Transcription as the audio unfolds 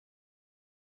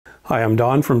Hi, I'm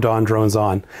Don from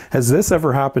DonDronesOn. Has this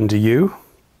ever happened to you?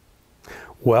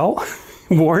 Well,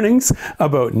 warnings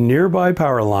about nearby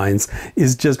power lines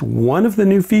is just one of the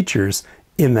new features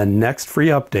in the next free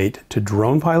update to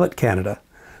Drone Pilot Canada.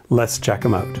 Let's check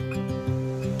them out.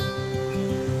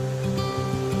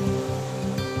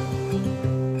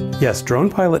 Yes, Drone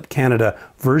Pilot Canada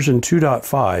version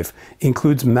 2.5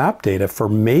 includes map data for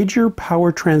major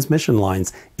power transmission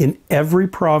lines in every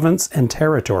province and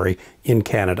territory in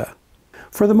Canada.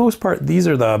 For the most part, these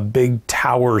are the big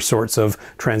tower sorts of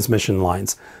transmission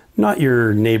lines, not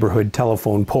your neighborhood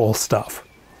telephone pole stuff.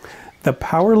 The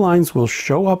power lines will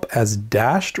show up as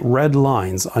dashed red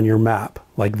lines on your map,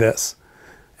 like this.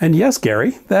 And yes,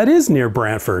 Gary, that is near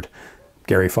Brantford.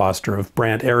 Gary Foster of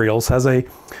Brant Aerials has a,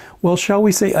 well, shall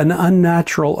we say, an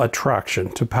unnatural attraction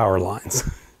to power lines.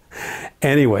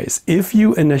 Anyways, if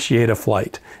you initiate a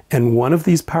flight and one of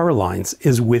these power lines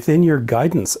is within your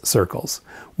guidance circles,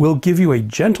 we'll give you a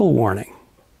gentle warning.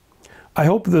 I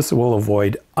hope this will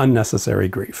avoid unnecessary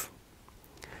grief.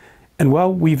 And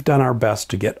while we've done our best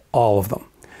to get all of them,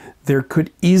 there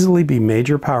could easily be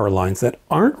major power lines that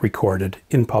aren't recorded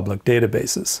in public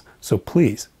databases, so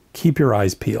please keep your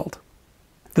eyes peeled.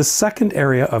 The second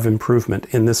area of improvement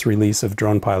in this release of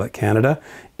Drone Pilot Canada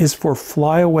is for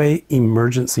flyaway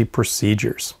emergency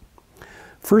procedures.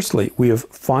 Firstly, we have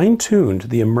fine-tuned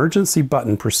the emergency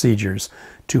button procedures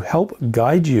to help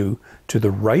guide you to the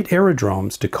right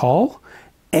aerodromes to call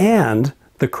and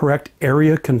the correct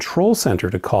area control center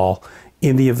to call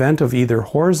in the event of either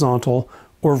horizontal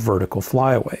or vertical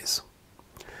flyaways.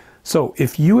 So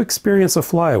if you experience a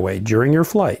flyaway during your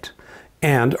flight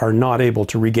and are not able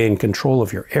to regain control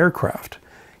of your aircraft,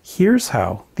 here's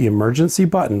how the emergency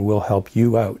button will help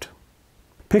you out.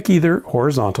 Pick either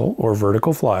horizontal or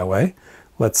vertical flyaway,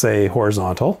 let's say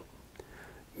horizontal.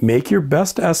 Make your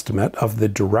best estimate of the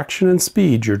direction and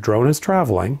speed your drone is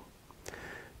traveling.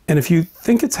 And if you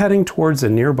think it's heading towards a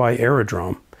nearby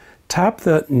aerodrome, tap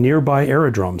the Nearby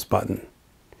Aerodromes button.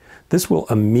 This will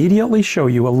immediately show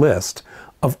you a list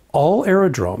of all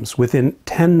aerodromes within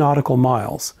 10 nautical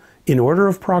miles in order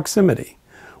of proximity,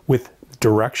 with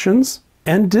directions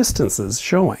and distances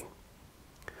showing.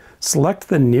 Select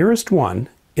the nearest one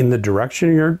in the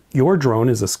direction your drone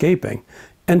is escaping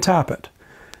and tap it.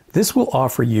 This will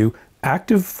offer you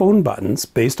active phone buttons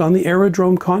based on the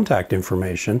aerodrome contact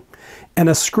information and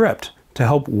a script to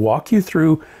help walk you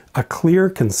through a clear,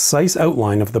 concise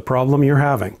outline of the problem you're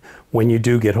having when you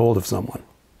do get hold of someone.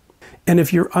 And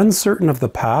if you're uncertain of the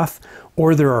path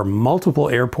or there are multiple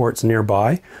airports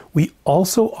nearby, we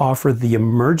also offer the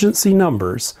emergency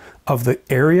numbers of the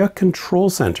Area Control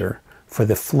Center for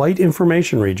the Flight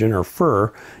Information Region, or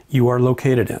FIR, you are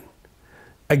located in.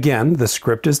 Again, the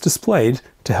script is displayed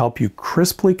to help you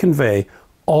crisply convey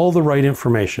all the right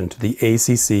information to the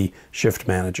ACC Shift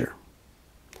Manager.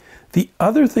 The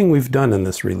other thing we've done in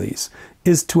this release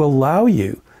is to allow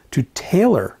you to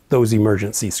tailor those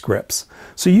emergency scripts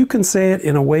so you can say it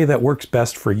in a way that works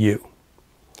best for you.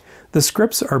 The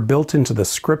scripts are built into the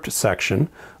script section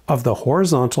of the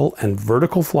horizontal and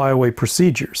vertical flyaway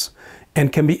procedures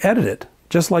and can be edited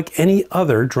just like any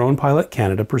other Drone Pilot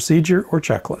Canada procedure or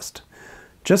checklist.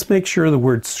 Just make sure the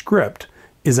word script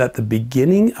is at the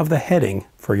beginning of the heading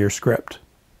for your script.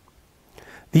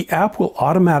 The app will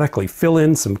automatically fill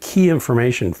in some key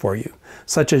information for you,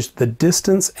 such as the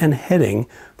distance and heading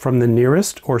from the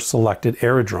nearest or selected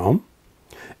aerodrome,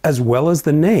 as well as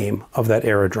the name of that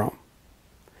aerodrome.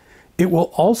 It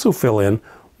will also fill in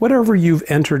whatever you've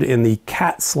entered in the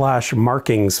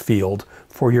cat/markings field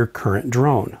for your current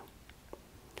drone.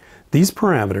 These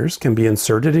parameters can be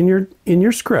inserted in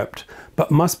your script,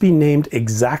 but must be named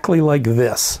exactly like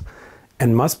this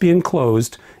and must be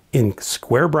enclosed in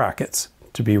square brackets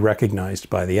to be recognized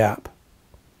by the app.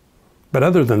 But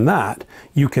other than that,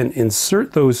 you can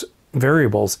insert those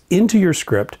variables into your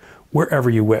script wherever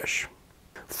you wish.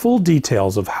 Full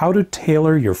details of how to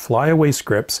tailor your flyaway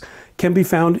scripts can be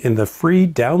found in the free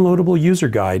downloadable user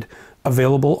guide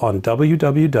available on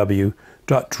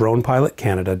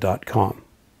www.dronepilotcanada.com.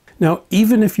 Now,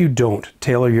 even if you don't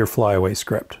tailor your flyaway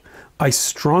script, I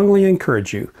strongly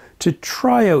encourage you to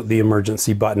try out the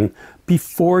emergency button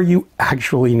before you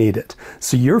actually need it,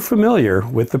 so you're familiar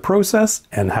with the process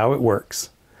and how it works.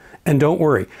 And don't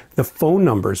worry, the phone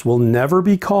numbers will never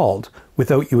be called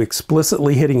without you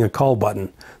explicitly hitting a call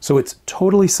button, so it's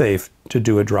totally safe to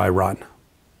do a dry run.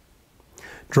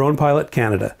 Drone Pilot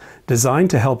Canada, designed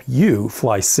to help you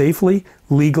fly safely,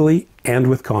 legally, and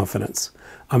with confidence.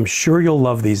 I'm sure you'll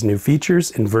love these new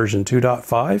features in version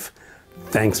 2.5.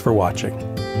 Thanks for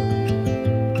watching.